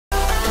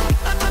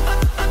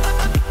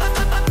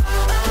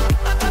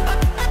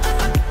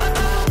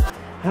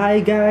Hi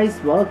guys!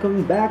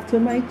 Welcome back to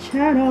my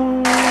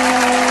channel!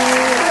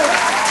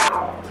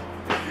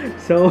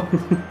 So,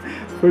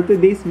 for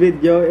today's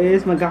video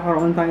is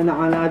magkakaroon tayo ng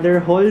another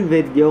haul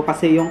video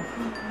kasi yung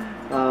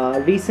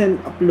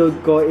recent upload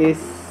ko is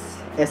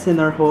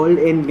SNR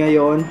haul, and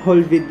ngayon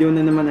haul video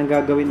na naman ang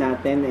gagawin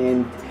natin,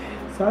 and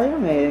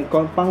sayang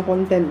pang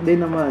content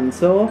din naman.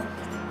 So,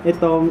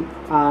 ito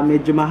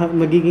medyo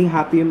magiging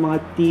happy yung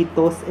mga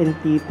titos and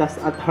titas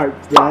at heart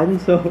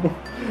dyan. So,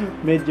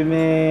 medyo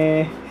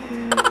may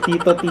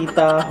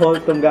tito-tita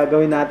haul itong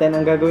gagawin natin.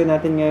 Ang gagawin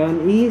natin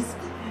ngayon is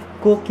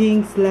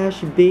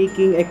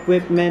cooking/baking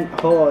equipment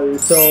haul.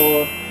 So,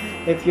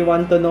 if you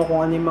want to know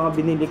kung ano yung mga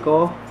binili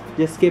ko,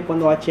 just keep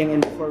on watching. And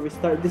before we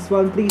start this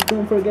one, please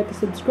don't forget to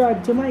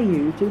subscribe to my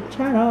YouTube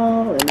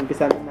channel. And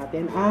umpisa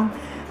natin ang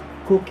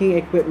cooking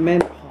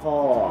equipment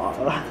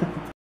haul.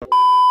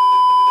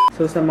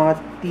 So, sa mga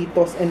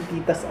titos and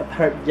titas at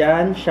heart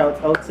dyan, shout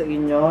out sa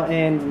inyo.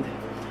 And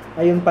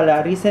ayun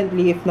pala,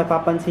 recently, if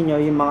napapansin nyo,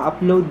 yung mga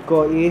upload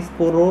ko is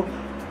puro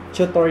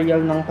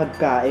tutorial ng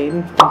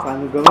pagkain.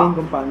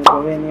 Kung paano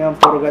gawin. Yan,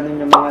 puro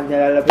ganun yung mga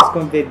nilalabas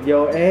kong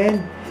video.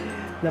 And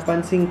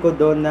napansin ko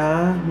doon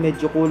na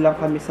medyo kulang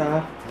kami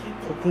sa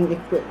cooking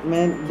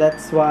equipment.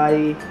 That's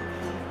why,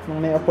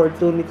 nung may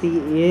opportunity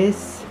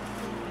is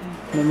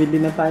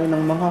namili na tayo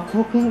ng mga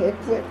cooking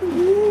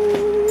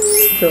equipment.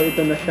 So,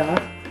 ito na siya.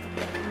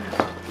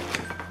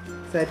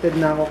 Excited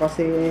na ako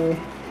kasi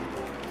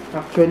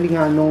actually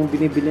nga nung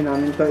binibili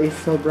namin to is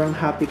sobrang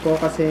happy ko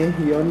kasi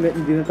yun,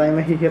 hindi na tayo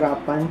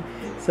mahihirapan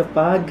sa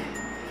pag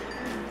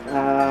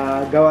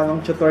gawa ng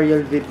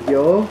tutorial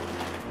video.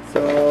 So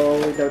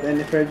without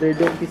any further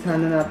ado, umpisa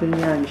na natin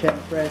yan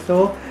syempre.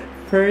 So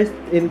first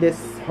in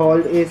this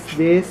haul is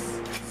this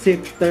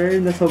sifter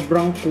na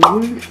sobrang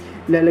cool.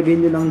 Lalagay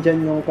nyo lang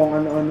dyan yung kung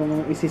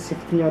ano-anong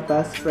isisift nyo,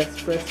 tas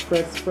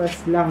press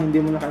lang, hindi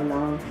mo na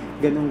kailangan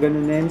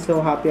ganun-ganunin. So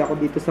happy ako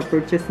dito sa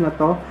purchase na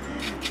to,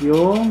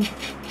 yung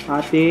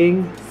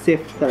ating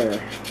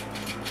sifter.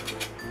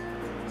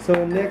 So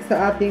next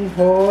sa ating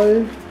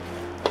haul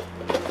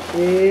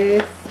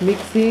is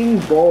mixing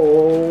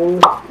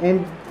bowl,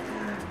 and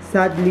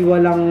sadly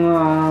walang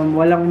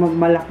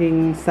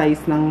malaking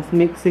size ng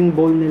mixing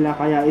bowl nila,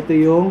 kaya ito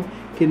yung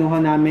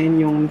kinuha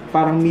namin, yung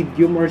parang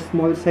medium or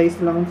small size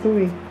lang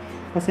to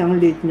kasi ang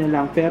liit niya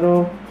lang,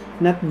 pero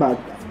not bad,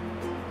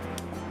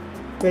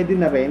 pwede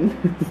na rin.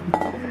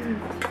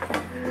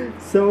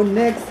 So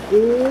next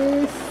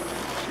is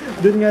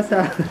dun nga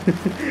sa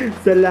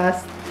sa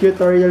last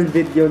tutorial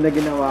video na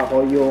ginawa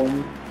ko, yung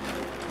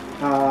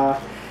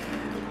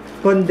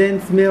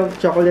condensed milk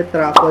chocolate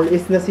truffle,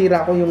 is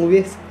nasira ko yung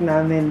whisk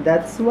namin.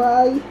 That's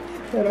why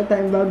meron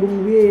tayong bagong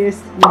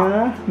whisk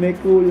na may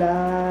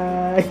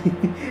kulay.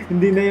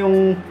 hindi na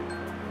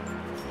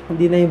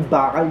yung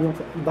bakal, yung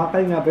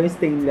bakal nga ba yung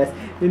stainless.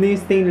 Yun yung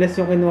stainless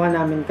yung kinuha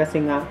namin kasi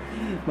nga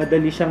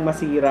madali siyang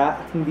masira.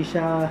 Hindi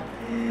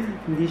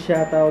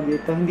siya tawag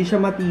dito, hindi siya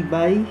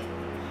matibay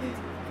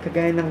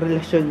kagaya ng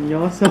relasyon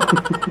nyo. So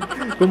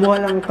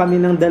kumuha lang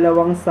kami ng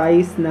dalawang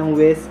size ng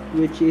whisk,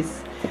 which is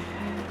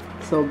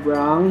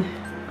sobrang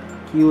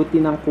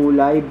cutie ng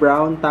kulay,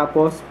 brown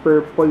tapos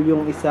purple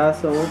yung isa.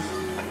 So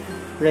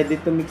ready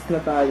to mix na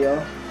tayo.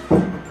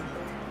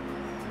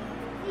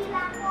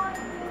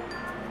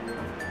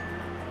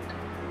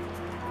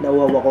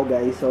 Nawawa ko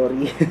guys,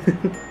 sorry.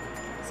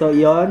 So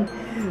yon,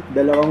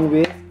 dalawang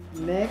whisk.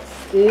 Next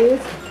is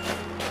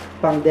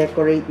pang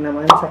decorate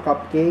naman sa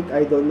cupcake.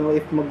 I don't know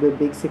if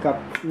magbe-bake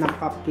ng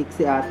cupcake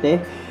si ate.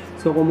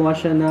 So kumuha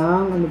siya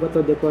ng ano ba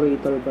to,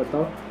 decorator ba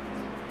to?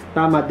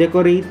 Tama,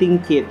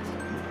 decorating kit.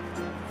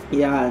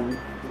 Yan.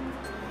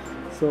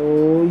 So,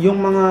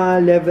 yung mga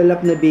level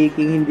up na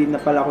baking, hindi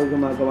na pala ako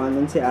gumagawa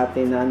nun, si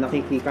ate na,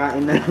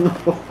 nakikikain na lang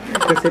ako.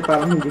 Kasi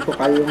parang hindi ko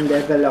kaya yung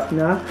level up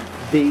na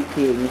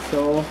baking.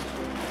 So,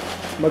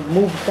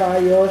 mag-move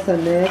tayo sa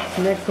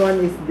next. Next one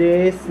is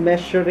this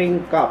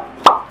measuring cup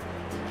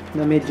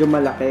na medyo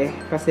malaki.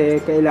 Kasi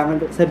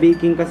kailangan, sa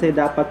baking kasi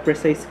dapat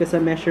precise ka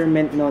sa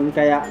measurement nun.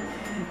 Kaya,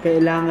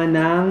 kailangan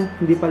ng,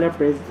 hindi pala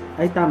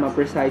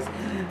precise.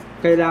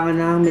 Kailangan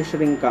ng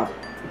measuring cup.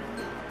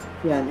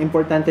 Yan,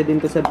 importante din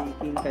to sa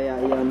baking, kaya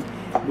yan,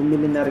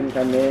 bumili na rin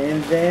kami.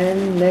 And then,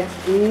 next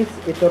is,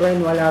 ito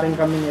rin, wala rin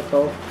kami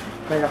nito,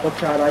 kaya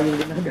kutsara yung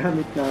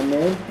ginagamit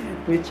namin,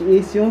 which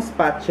is yung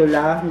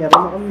spatula. Meron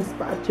na kami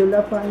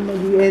spatula,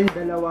 finally, and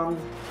dalawang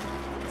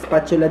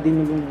spatula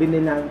din yung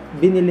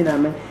binili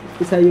namin.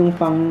 Isa yung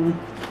pang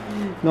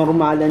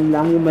normalan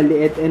lang, yung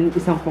maliit, and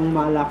isang pang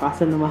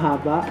malakasan na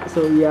mahaba.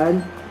 So,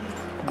 yan,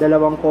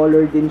 dalawang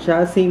color din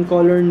siya, same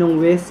color ng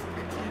whisk.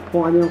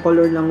 Kung ano yung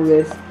color ng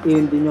whisk,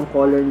 yun din yung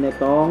color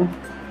nitong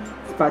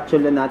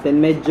spatula natin.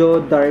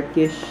 Medyo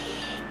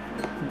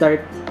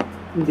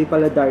hindi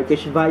pala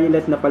darkish,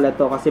 violet na pala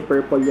to kasi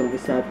purple yung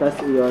isa. Tas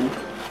yun.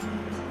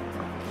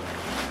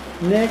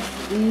 Next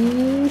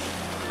is,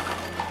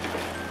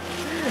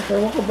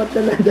 ewan ko ba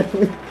talaga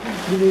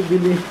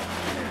binibili?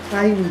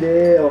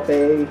 Hindi,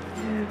 okay.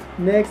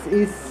 Next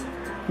is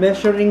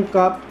measuring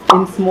cup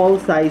in small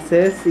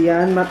sizes.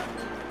 Yan,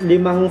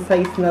 limang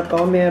size na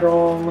to.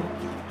 Merong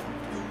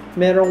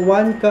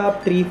 1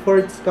 cup,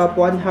 3/4 cup,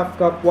 1/2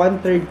 cup,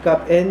 1/3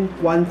 cup, and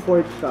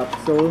 1/4 cup.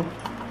 So,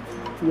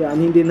 yan,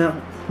 hindi na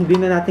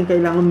natin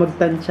kailangan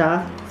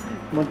magtansya.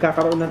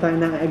 Magkakaroon na tayo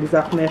ng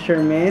exact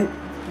measurement.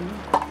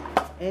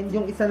 And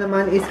yung isa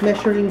naman is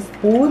measuring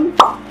spoon,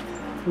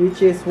 which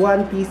is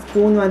 1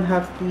 teaspoon,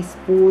 1/2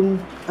 teaspoon,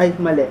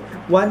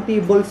 1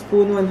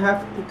 tablespoon,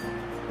 1/2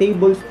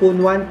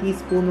 tablespoon, 1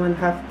 teaspoon,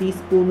 1/2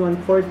 teaspoon,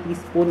 1/4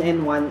 teaspoon,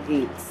 and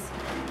 1/8.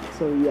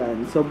 So,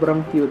 yan.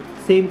 Sobrang cute.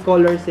 Same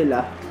color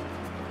sila.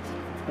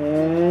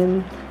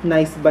 And,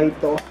 nice buy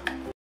to.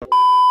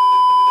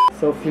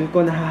 So, feel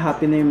ko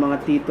nahahappy na yung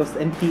mga titos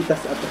and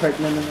titas at heart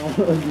na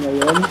nanonood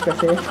ngayon.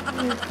 Kasi,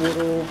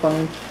 puro pang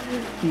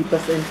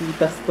titas and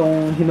titas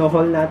tong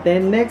hinohaul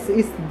natin. Next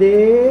is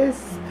this.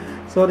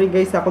 Sorry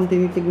guys, kung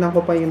tinitignan ko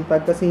pa yung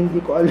tag kasi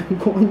hindi ko alam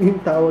kung ano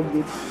yung tawag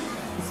dito.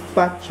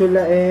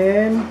 Spatula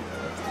and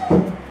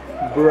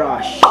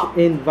brush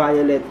in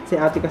violet. Si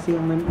ate kasi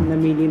yung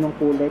namili ng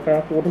kulay, kaya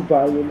puro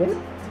violet.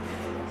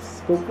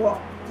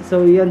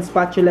 So, yan,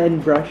 spatula and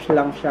brush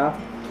lang siya.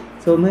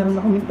 So, meron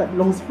na kaming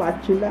 3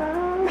 spatula.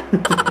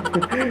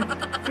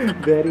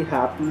 Very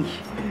happy.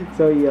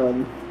 So,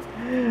 yun.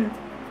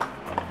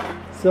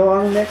 So,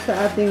 ang next sa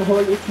ating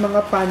haul is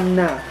mga pan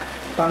na.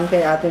 Pang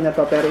kay ate na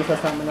to, pero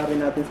isasama na rin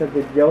natin sa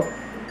video.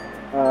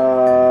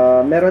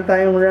 Meron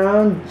tayong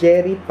round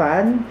jerry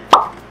pan.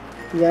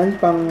 Yan,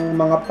 pang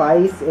mga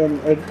pies and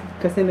egg.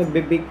 Kasi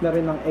nagbe-bake na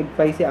rin ng egg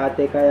pie si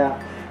ate, kaya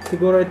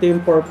siguro ito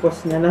yung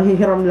purpose niya.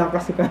 Nanghihiram lang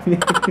kasi kami.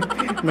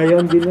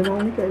 Ngayon, din na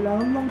kami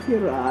kailangan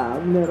manghiram.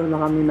 Meron na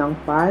kami ng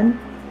pan.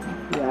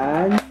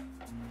 Yan.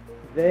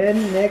 Then,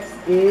 next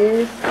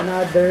is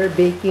another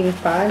baking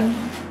pan.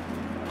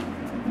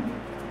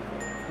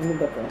 Ano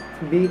ba to?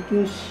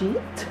 Baking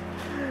sheet.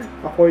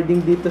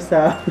 According dito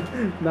sa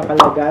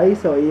nakalagay.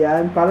 So,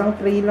 yan. Parang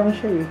tray lang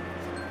siya eh.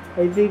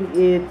 I think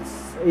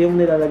it's yung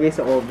nilalagay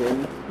sa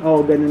oven.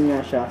 Oh, ganun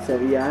nga siya. So,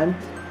 yan.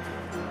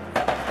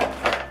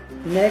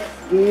 Next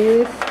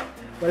is,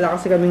 wala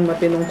kasi kaming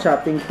matinong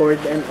chopping board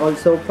and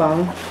also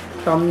pang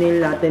thumbnail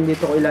natin.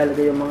 Dito ko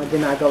ilalagay yung mga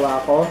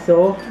ginagawa ko.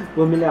 So,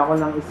 bumili ako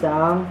ng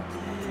isang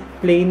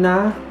plain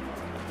na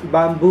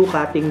bamboo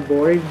cutting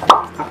board.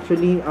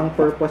 Actually, ang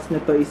purpose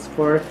nito is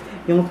for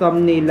yung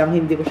thumbnail lang.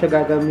 Hindi ko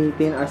siya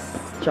gagamitin as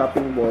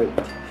chopping board.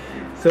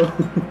 So,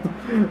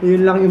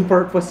 yun lang yung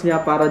purpose niya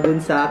para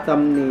dun sa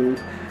thumbnail.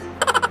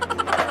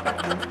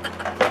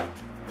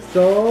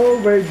 So,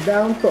 we're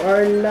down to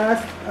our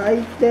last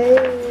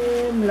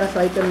item. Last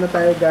item na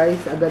tayo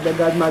guys.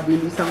 Agad-agad,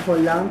 mabilis ang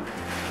haul lang.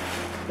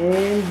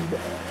 And,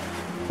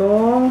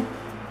 itong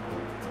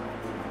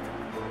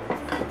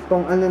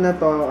ano na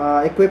to,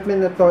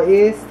 equipment na to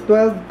is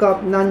 12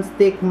 cup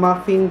non-stick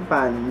muffin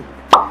pan.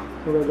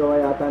 So, gagawa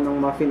yata ng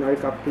muffin or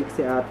cupcake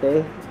si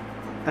ate.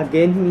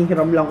 Again,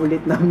 hinihiram lang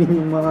ulit namin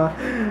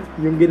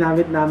yung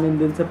ginamit namin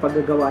dun sa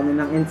paggagawa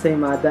na ng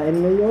ensaymada.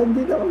 And ngayon,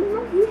 di na kami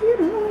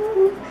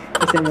manghihiram.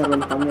 Kasi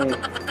meron kami.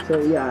 So,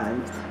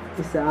 yan.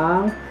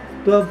 Isang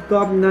 12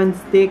 cup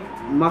non-stick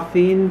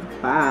muffin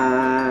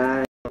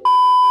pan.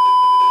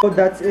 So,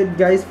 that's it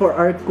guys for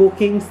our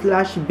cooking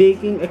 /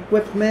 baking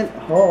equipment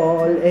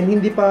haul. And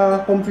hindi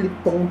pa complete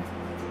tong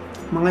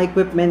mga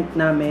equipment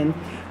namin.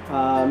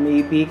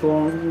 Maybe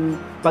kung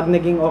pag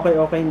naging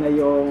okay na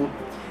yung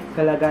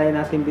kalagayan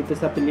natin dito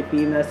sa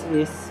Pilipinas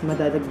is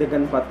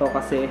madadagdagan pa to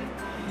kasi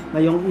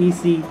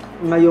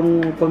ngayong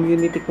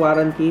community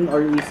quarantine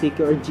or ECQ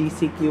or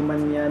GCQ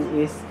man yan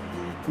is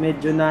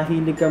medyo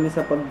nahilig kami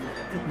sa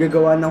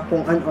paggagawa ng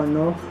kung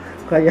ano.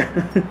 Kaya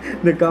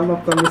nag-come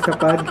up kami sa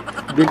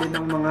pagbili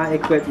ng mga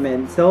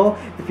equipment. So,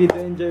 if you do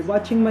enjoy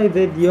watching my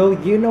video,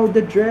 you know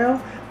the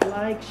drill.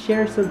 Like,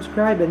 share,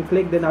 subscribe, and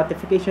click the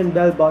notification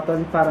bell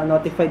button para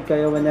notified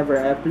kayo whenever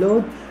I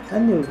upload a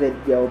new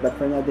video. But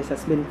for now, this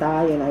has been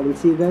Ty, and I will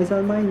see you guys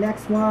on my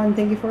next one.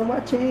 Thank you for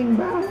watching.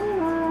 Bye!